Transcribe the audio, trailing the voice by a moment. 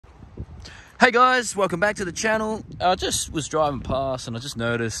Hey guys, welcome back to the channel. I just was driving past and I just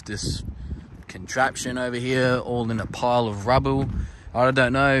noticed this contraption over here all in a pile of rubble. I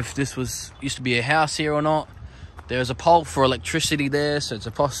don't know if this used to be a house here or not. There's a pole for electricity there, so it's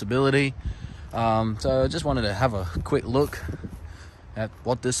a possibility. So I just wanted to have a quick look at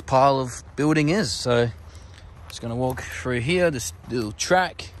what this pile of building is. So just gonna walk through here, this little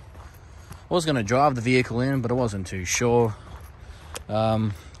track. I was gonna drive the vehicle in, but I wasn't too sure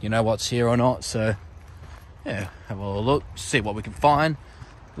you know what's here or not, so yeah, have a little look, see what we can find.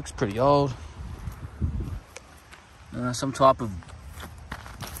 Looks pretty old. Some type of,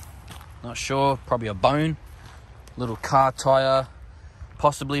 not sure, probably a bone, little car tire,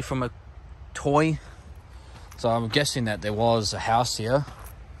 possibly from a toy. So I'm guessing that there was a house here.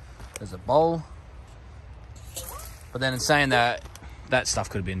 There's a bowl, but then in saying that, that stuff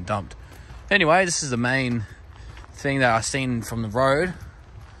could have been dumped. Anyway, this is the main thing that I've seen from the road.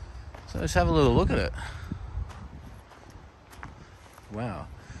 So let's have a little look at it. Wow.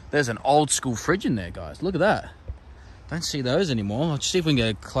 There's an old school fridge in there, guys. Look at that. Don't see those anymore. Let's see if we can get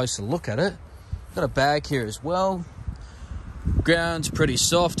a closer look at it. Got a bag here as well. Ground's pretty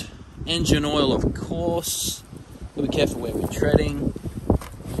soft. Engine oil, of course. Gotta be careful where we're treading.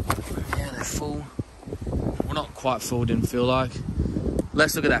 Yeah, they're full. Well, not quite full, didn't feel like.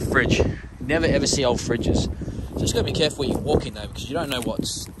 Let's look at that fridge. You never ever see old fridges. Just gotta be careful where you're walking though, because you don't know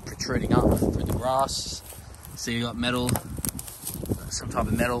what's protruding up through the grass. So you got metal, some type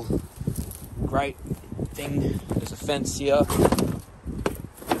of metal. Great thing. There's a fence here.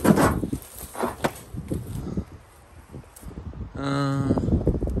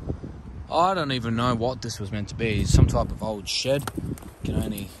 I don't even know what this was meant to be. Some type of old shed. Can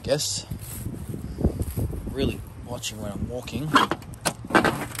only guess. Really watching when I'm walking.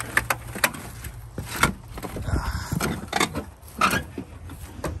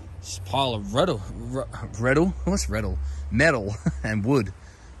 Pile of metal and wood,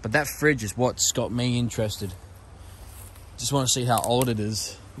 but that fridge is what's got me interested. Just want to see how old it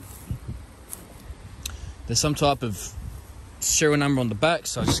is. There's some type of serial number on the back,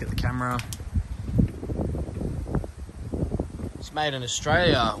 so I'll just get the camera. It's made in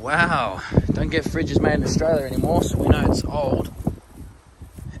Australia. Wow, don't get fridges made in Australia anymore, so we know it's old.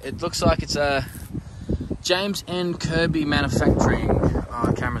 It looks like it's a James N. Kirby manufacturing.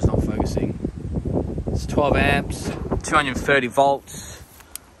 Oh, camera's not focusing. It's 12 amps, 230 volts.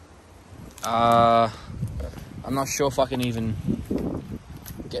 I'm not sure if I can even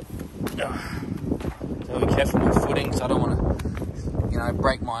get. So be careful with my footing, so I don't want to, you know,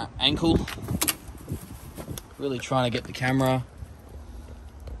 break my ankle. Really trying to get the camera.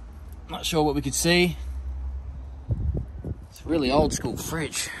 Not sure what we could see. It's a really old school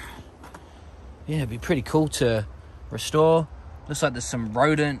fridge. Yeah, it'd be pretty cool to restore. Looks like there's some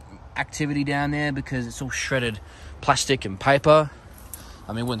rodent activity down there because it's all shredded plastic and paper.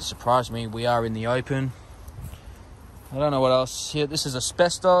 I mean, it wouldn't surprise me. We are in the open. I don't know what else here. This is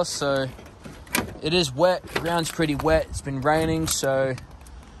asbestos, so it is wet. The ground's pretty wet. It's been raining, so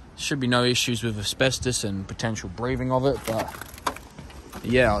should be no issues with asbestos and potential breathing of it. But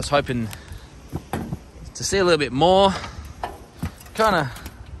yeah, I was hoping to see a little bit more. Kind of,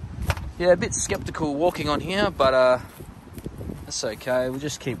 yeah, a bit skeptical walking on here, but that's okay. We'll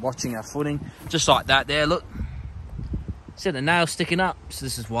just keep watching our footing. Just like that there, look. See the nail sticking up? So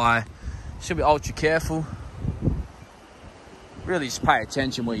this is why you should be ultra careful. Really just pay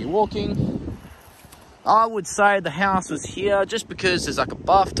attention where you're walking. I would say the house was here just because there's like a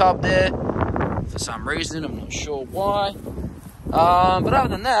bathtub there. For some reason, I'm not sure why. But other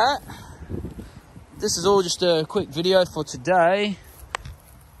than that, this is all just a quick video for today.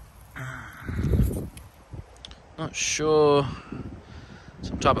 Not sure,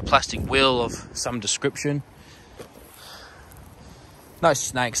 some type of plastic wheel of some description. No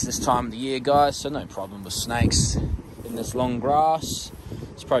snakes this time of the year, guys, so no problem with snakes in this long grass.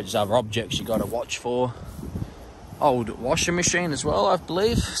 It's probably just other objects you got to watch for. Old washing machine as well, I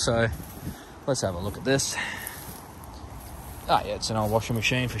believe. So let's have a look at this. Oh yeah, it's an old washing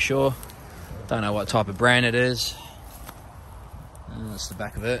machine for sure. Don't know what type of brand it is. And that's the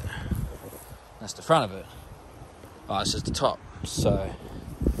back of it. That's the front of it. Oh, this is the top, so,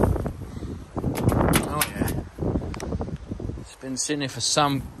 oh yeah, it's been sitting here for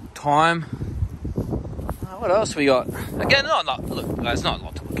some time. What else we got? Again, look, there's not a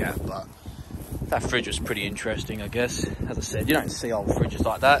lot to look at, but that fridge was pretty interesting, I guess. As I said, you don't see old fridges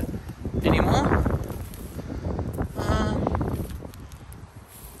like that anymore.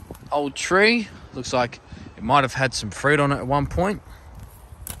 Old tree, looks like it might have had some fruit on it at one point.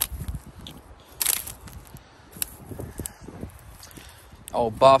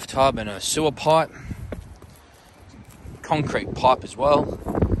 old bathtub and a sewer pipe. Concrete pipe as well.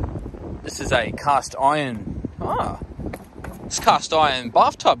 This is a cast iron. It's cast iron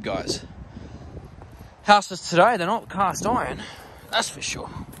bathtub, guys. Houses today, they're not cast iron. That's for sure.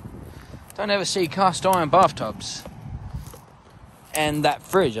 Don't ever see cast iron bathtubs. And that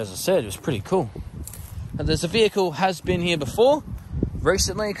fridge, as I said, was pretty cool. Now, there's a vehicle has been here before,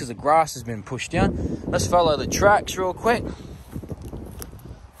 recently, because the grass has been pushed down. Let's follow the tracks real quick.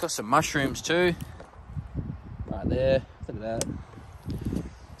 Got some mushrooms too. Right there, look at that.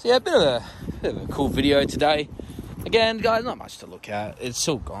 So yeah, a bit of a cool video today. Again, guys, not much to look at. It's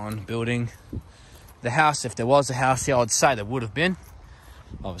all gone, building. The house, if there was a house here, I'd say there would have been.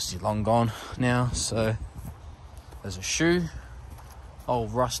 Obviously long gone now, so there's a shoe.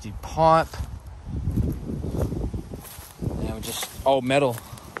 Old rusty pipe. Now just old metal.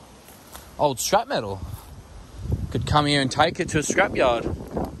 Old scrap metal. Could come here and take it to a scrapyard.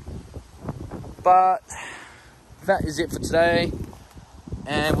 But that is it for today.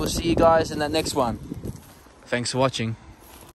 And we'll see you guys in that next one. Thanks for watching.